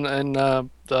up in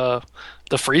the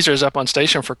freezers up on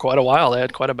station for quite a while. They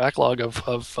had quite a backlog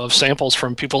of samples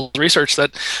from people's research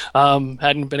that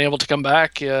hadn't been able to come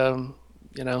back. So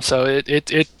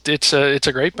it's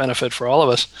a great benefit for all of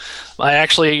us. I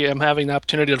actually am having the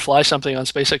opportunity to fly something on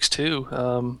SpaceX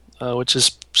 2 which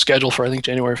is scheduled for I think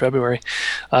January, February.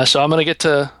 So I'm going to get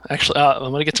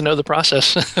to know the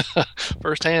process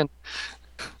firsthand.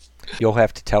 You'll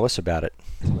have to tell us about it.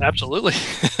 Absolutely.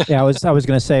 Yeah, I was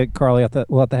going to say, Carl,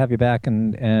 we'll have to have you back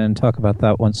and talk about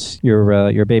that once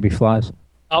your baby flies.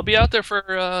 I'll be out there for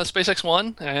SpaceX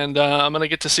One, and I'm going to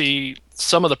get to see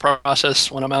some of the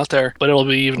process when I'm out there, but it'll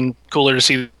be even cooler to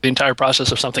see the entire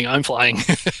process of something I'm flying,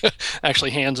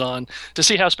 actually hands-on, to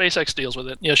see how SpaceX deals with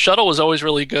it. Shuttle was always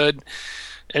really good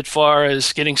as far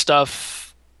as getting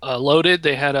stuff loaded.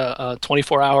 They had a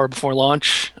 24-hour before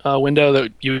launch window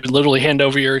that you would literally hand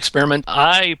over your experiment.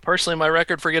 I, personally, my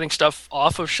record for getting stuff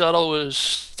off of Shuttle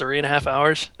was 3.5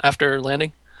 hours after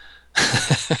landing.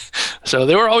 So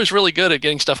they were always really good at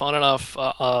getting stuff on and off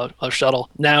of Shuttle.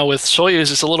 Now with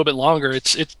Soyuz, it's a little bit longer.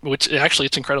 It's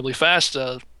incredibly fast.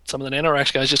 Some of the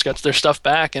NanoRacks guys just got their stuff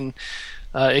back, and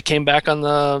it came back on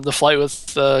the flight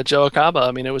with Joe Acaba.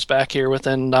 I mean, it was back here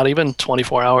within not even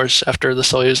 24 hours after the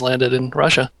Soyuz landed in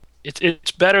Russia.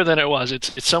 It's better than it was.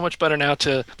 It's so much better now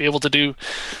to be able to do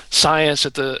science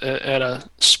at a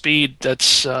speed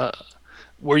that's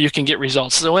where you can get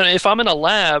results. So if I'm in a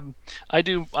lab, I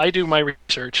do my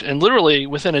research, and literally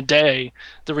within a day,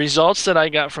 the results that I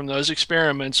got from those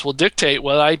experiments will dictate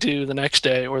what I do the next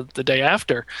day or the day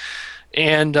after.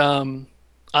 And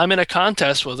I'm in a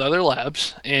contest with other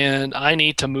labs, and I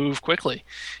need to move quickly.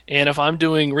 And if I'm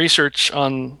doing research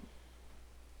on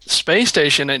space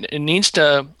station, it needs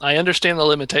to, I understand the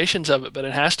limitations of it, but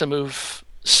it has to move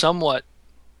somewhat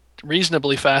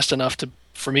reasonably fast enough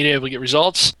for me to be able to get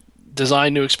results,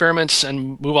 design new experiments,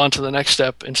 and move on to the next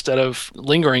step instead of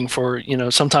lingering for,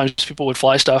 sometimes people would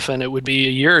fly stuff and it would be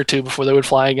a year or two before they would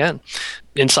fly again.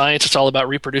 In science, it's all about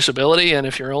reproducibility, and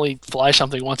if you only fly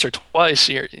something once or twice,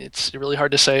 it's really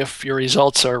hard to say if your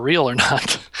results are real or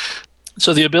not.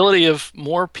 So the ability of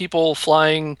more people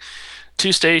flying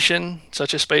to station,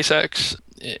 such as SpaceX,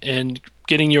 and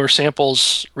getting your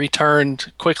samples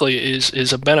returned quickly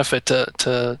is a benefit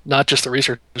to not just the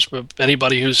researchers, but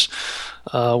anybody who's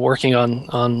working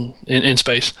in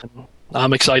space.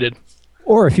 I'm excited.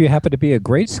 Or if you happen to be a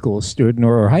grade school student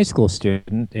or a high school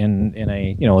student in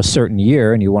a certain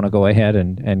year, and you want to go ahead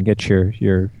and get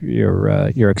your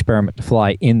experiment to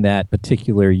fly in that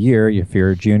particular year, if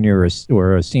you're a junior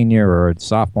or a senior or a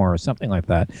sophomore or something like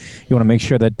that, you want to make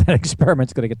sure that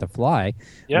experiment's going to get to fly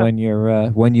when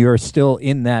you're still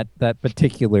in that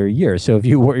particular year. So if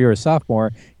you're a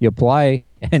sophomore, you apply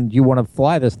and you want to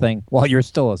fly this thing while you're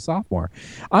still a sophomore.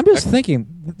 I'm just thinking,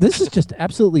 this is just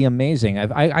absolutely amazing.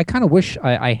 I kind of wish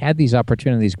I had these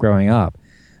opportunities growing up,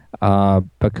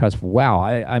 because wow,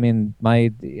 I'm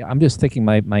just thinking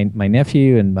my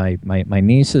nephew and my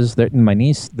nieces, they're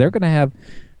going to have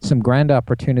some grand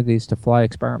opportunities to fly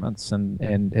experiments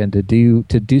and to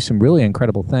do some really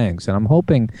incredible things. And I'm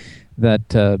hoping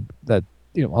that a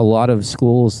lot of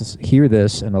schools hear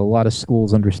this, and a lot of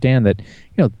schools understand that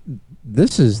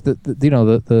this is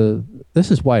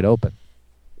this is wide open,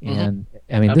 and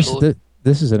I mean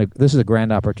this is a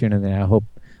grand opportunity. And I hope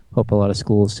a lot of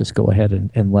schools just go ahead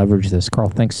and leverage this. Carl,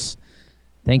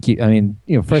 thank you. I mean,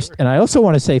 first, and I also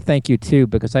want to say thank you too,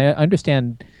 because I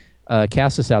understand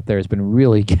Cassis out there has been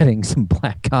really getting some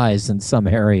black eyes in some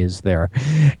areas there,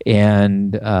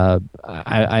 and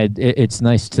it's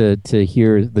nice to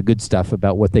hear the good stuff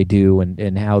about what they do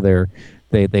and how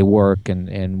they work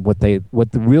and what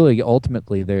really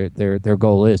ultimately their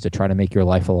goal is to try to make your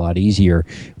life a lot easier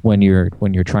when you're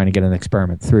trying to get an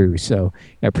experiment through. So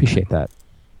I appreciate that.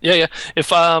 Yeah.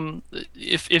 If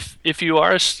you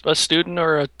are a student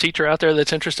or a teacher out there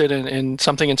that's interested in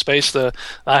something in space, I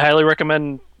highly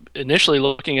recommend initially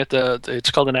looking at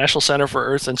it's called the National Center for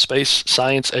Earth and Space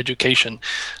Science Education,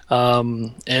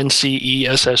 NCESSE,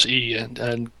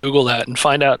 and Google that and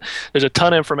find out. There's a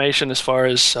ton of information as far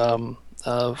as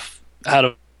of how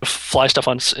to fly stuff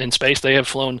in space. They have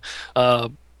flown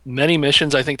many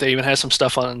missions. I think they even have some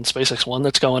stuff on SpaceX One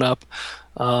that's going up.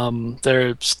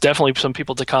 There's definitely some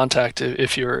people to contact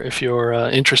if you're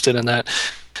interested in that.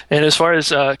 And as far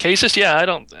as cases, I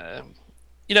don't.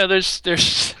 There's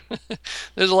there's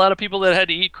a lot of people that had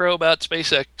to eat crow about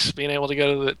SpaceX being able to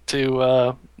go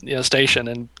to station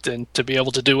and to be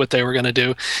able to do what they were going to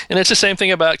do. And it's the same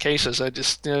thing about cases.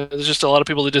 There's just a lot of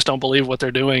people that just don't believe what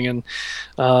they're doing. And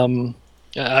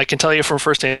I can tell you from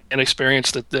firsthand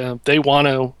experience that they want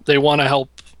to help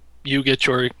you get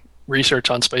your research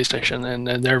on space station,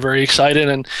 and they're very excited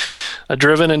and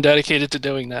driven and dedicated to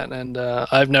doing that. And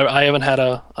I haven't had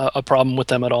a problem with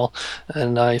them at all,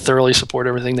 and I thoroughly support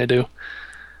everything they do.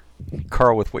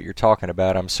 Carl, with what you're talking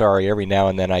about, I'm sorry, every now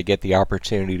and then I get the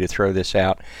opportunity to throw this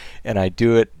out, and I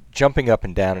do it jumping up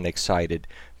and down and excited.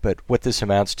 But what this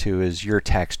amounts to is your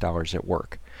tax dollars at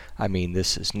work. I mean,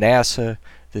 this is NASA,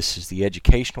 this is the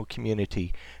educational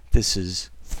community, this is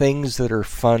things that are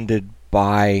funded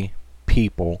by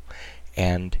people,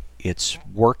 and it's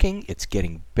working, it's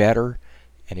getting better,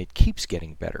 and it keeps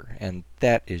getting better, and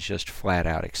that is just flat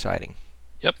out exciting.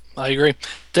 Yep, I agree.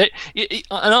 In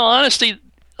all honesty,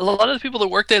 a lot of the people that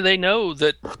work there, they know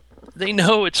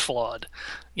it's flawed,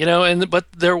 but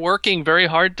they're working very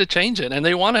hard to change it, and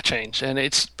they want to change. And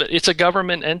it's a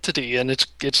government entity, and it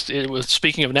was,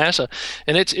 speaking of NASA,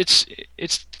 and it's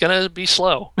gonna be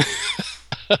slow.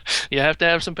 You have to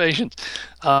have some patience.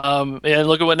 And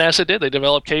look at what NASA did. They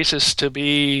developed cases to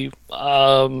be,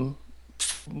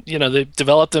 they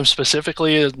developed them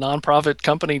specifically as a nonprofit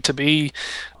company to be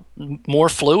more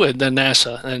fluid than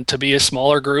NASA, and to be a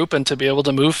smaller group, and to be able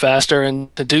to move faster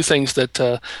and to do things that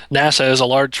NASA as a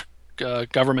large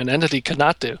government entity could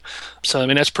not do. So, I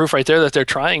mean, that's proof right there that they're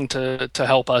trying to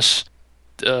help us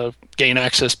gain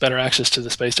better access to the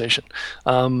space station.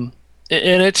 And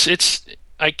it's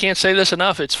I can't say this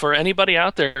enough. It's for anybody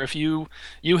out there. If you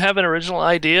have an original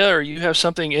idea, or you have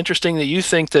something interesting that you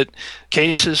think that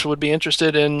cases would be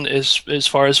interested in as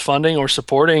far as funding or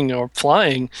supporting or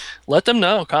flying, let them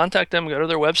know. Contact them. Go to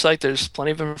their website. There's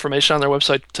plenty of information on their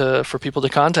website for people to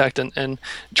contact and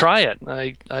try it.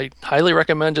 I highly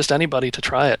recommend just anybody to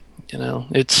try it.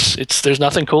 There's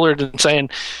nothing cooler than saying,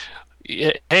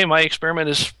 hey, my experiment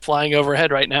is flying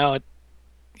overhead right now at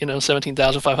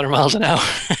 17,500 miles an hour.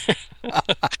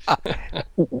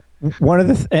 One of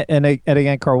the and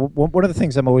again, Carl, one of the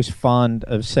things I'm always fond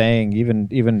of saying,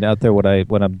 even out there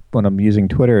when I'm using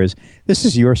Twitter, is this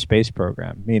is your space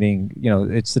program. Meaning,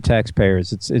 it's the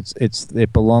taxpayers.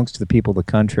 It belongs to the people of the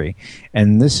country,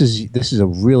 and this is a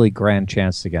really grand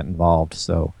chance to get involved.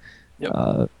 So, yep.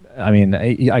 I mean,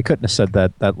 I couldn't have said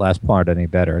that last part any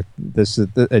better. This is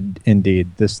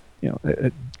indeed this.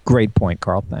 A great point,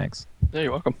 Carl. Thanks. Yeah,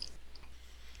 you're welcome.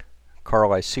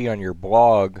 Carl, I see on your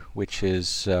blog, which is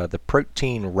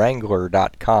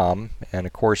theproteinwrangler.com, and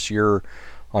of course you're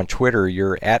on Twitter,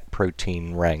 you're at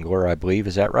Protein Wrangler, I believe.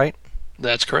 Is that right?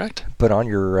 That's correct. But on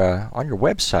your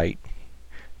website,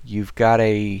 you've got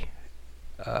interviews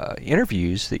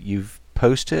that you've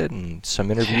posted, and some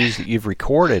interviews that you've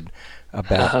recorded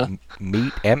about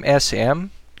Meet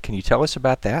MSM. Can you tell us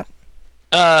about that?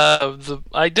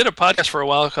 I did a podcast for a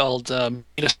while called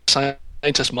Meet a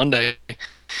Scientist Monday,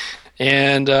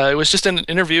 and it was just an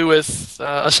interview with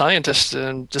a scientist,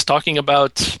 and just talking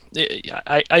about.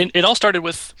 It all started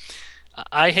with,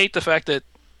 I hate the fact that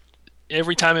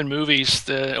every time in movies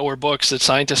or books that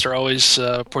scientists are always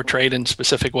portrayed in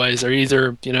specific ways. They're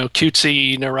either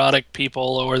cutesy, neurotic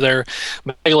people, or they're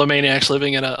megalomaniacs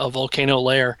living in a volcano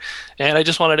lair. And I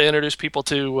just wanted to introduce people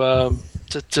to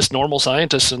just normal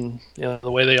scientists and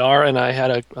the way they are. And I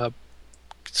had a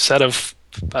set of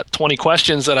about 20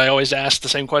 questions that I always asked the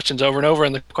same questions over and over.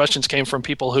 And the questions came from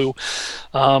people who.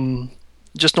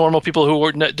 Just normal people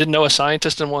who didn't know a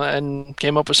scientist and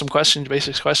came up with some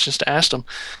basic questions to ask them.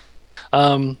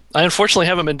 I unfortunately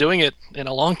haven't been doing it in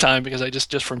a long time because I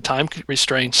just from time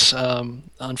restraints,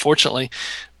 unfortunately.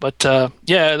 But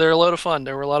they're a lot of fun.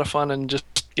 They were a lot of fun, and just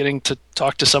getting to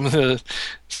talk to some of the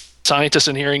scientists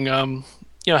and hearing,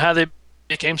 how they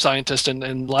became scientists and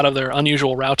a lot of their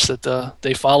unusual routes that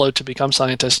they followed to become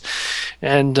scientists.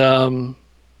 And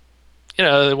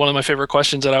one of my favorite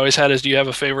questions that I always had is, do you have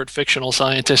a favorite fictional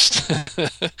scientist?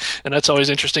 And that's always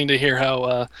interesting to hear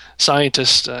how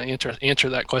scientists answer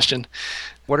that question.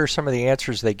 What are some of the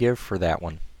answers they give for that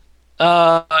one?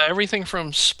 Everything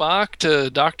from Spock to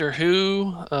Doctor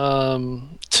Who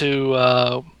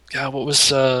to what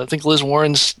was I think Liz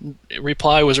Warren's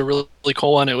reply was a really, really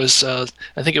cool one. It was I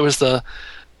think it was the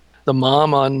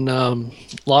mom on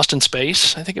Lost in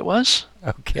Space. I think it was.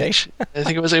 Okay. I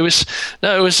think it was it's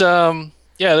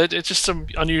just some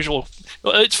unusual.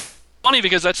 Well, it's funny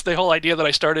because that's the whole idea that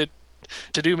I started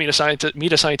to do Meet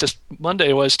a Scientist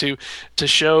Monday, was to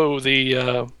show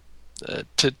the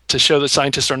to show that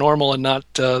scientists are normal and not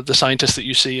the scientists that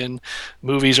you see in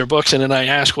movies or books. And then I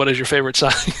ask, what is your favorite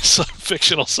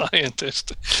fictional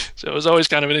scientist? So it was always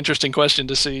kind of an interesting question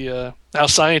to see how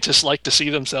scientists like to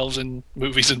see themselves in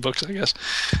movies and books, I guess.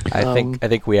 I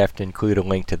think we have to include a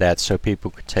link to that so people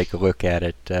can take a look at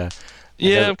it.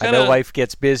 I know life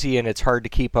gets busy and it's hard to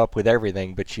keep up with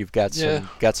everything, but you've got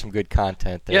some good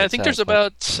content there. Yeah, I think there's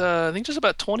about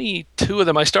 22 of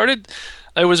them.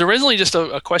 I was originally just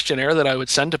a questionnaire that I would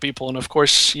send to people, and of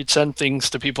course you'd send things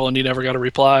to people and you never got a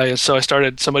reply. And so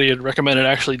somebody had recommended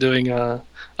actually doing a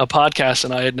podcast,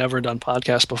 and I had never done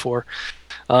podcasts before.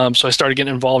 So I started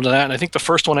getting involved in that, and I think the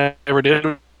first one I ever did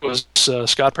was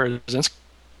Scott Parzynski.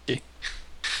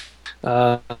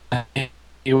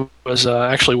 He was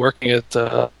actually working at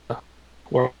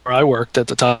where I worked at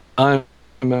the time,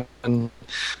 and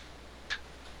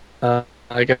I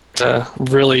got a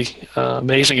really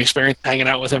amazing experience hanging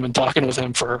out with him and talking with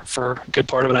him for a good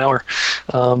part of an hour.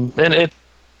 And it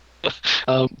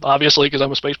obviously, because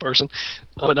I'm a space person,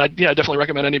 but I definitely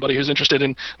recommend anybody who's interested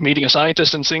in meeting a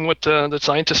scientist and seeing what the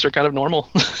scientists are kind of normal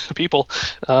people.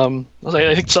 I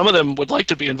think some of them would like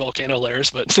to be in volcano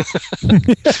layers, but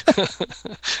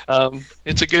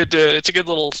it's a good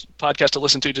little podcast to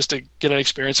listen to just to get an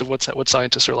experience of what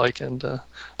scientists are like. And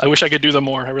I wish I could do them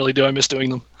more. I really do. I miss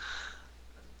doing them.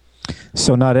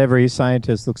 So not every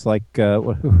scientist looks like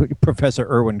Professor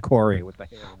Irwin Corey with the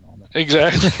hair and all that.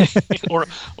 Exactly. or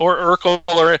Urkel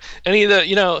or any of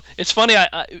the, it's funny.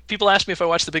 People ask me if I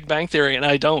watch The Big Bang Theory, and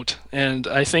I don't. And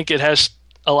I think it has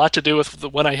a lot to do with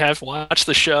when I have watched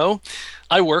the show.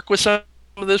 I work with some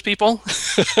of those people.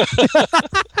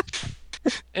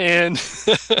 and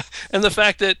the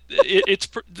fact that it's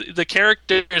the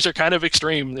characters are kind of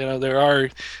extreme. There are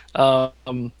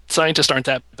scientists aren't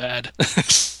that bad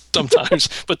sometimes,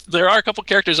 but there are a couple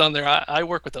characters on there. I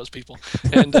work with those people,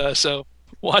 and so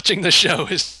watching the show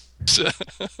is.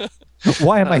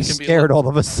 Why am I scared all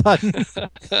of a sudden?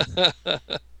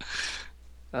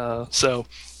 So,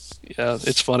 yeah,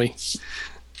 it's funny.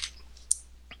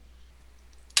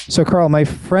 So, Carl, my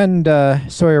friend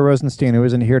Sawyer Rosenstein, who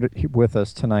isn't here with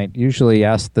us tonight, usually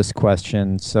asks this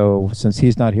question. So, since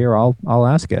he's not here, I'll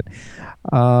ask it.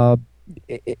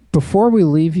 Before we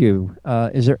leave you,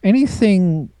 is there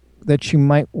anything that you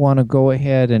might want to go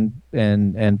ahead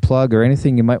and plug, or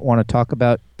anything you might want to talk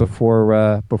about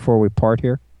before we part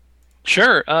here?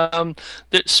 Sure.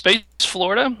 The Space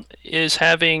Florida is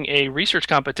having a research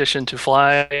competition to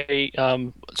fly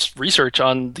research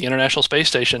on the International Space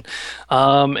Station,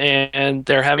 and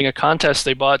they're having a contest.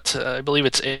 They bought, I believe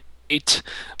it's 8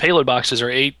 payload boxes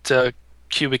or 8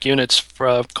 cubic units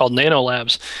called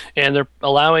nanolabs, and they're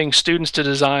allowing students to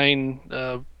design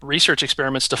research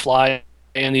experiments to fly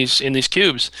in these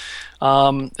cubes.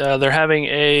 They're having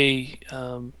a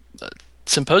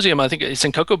symposium. I think it's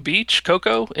in Cocoa Beach,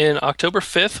 in October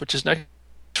 5th, which is next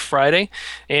Friday,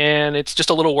 and it's just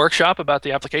a little workshop about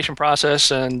the application process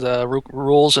and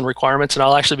rules and requirements. And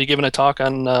I'll actually be giving a talk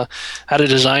on how to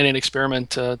design an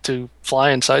experiment to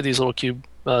fly inside these little cubes.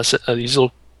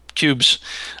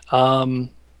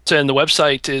 So, and the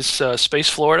website is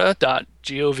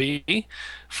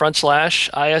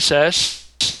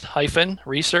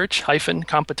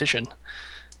spaceflorida.gov/ISS-research-competition.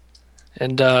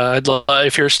 And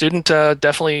if you're a student,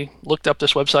 definitely look up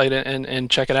this website and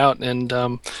check it out. And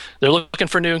they're looking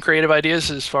for new and creative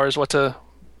ideas as far as what to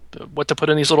put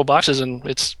in these little boxes. And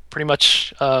it's pretty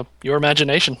much your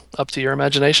imagination, up to your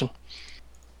imagination.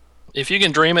 If you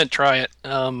can dream it, try it.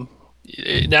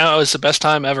 Now is the best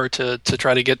time ever to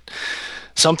try to get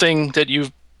something that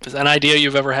an idea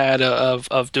you've ever had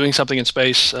of doing something in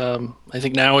space. I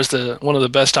think now is one of the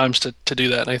best times to do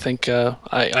that. And I think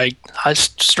I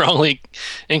strongly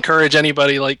encourage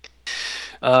anybody, like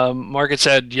Margaret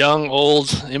said, young,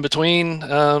 old, in between,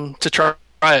 to try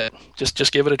it.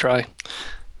 Just give it a try.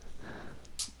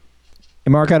 Hey,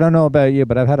 Mark, I don't know about you,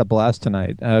 but I've had a blast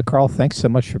tonight. Carl, thanks so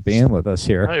much for being with us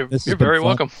here. You're very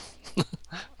welcome.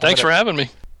 Thanks for having me.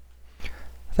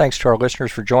 Thanks to our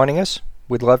listeners for joining us.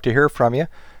 We'd love to hear from you.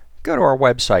 Go to our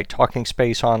website,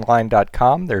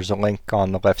 talkingspaceonline.com. There's a link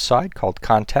on the left side called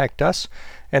Contact Us,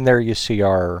 and there you see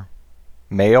our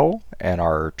mail and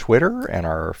our Twitter and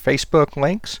our Facebook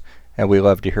links, and we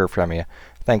love to hear from you.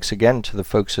 Thanks again to the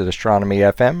folks at Astronomy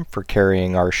FM for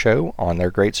carrying our show on their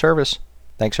great service.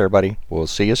 Thanks, everybody. We'll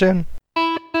see you soon.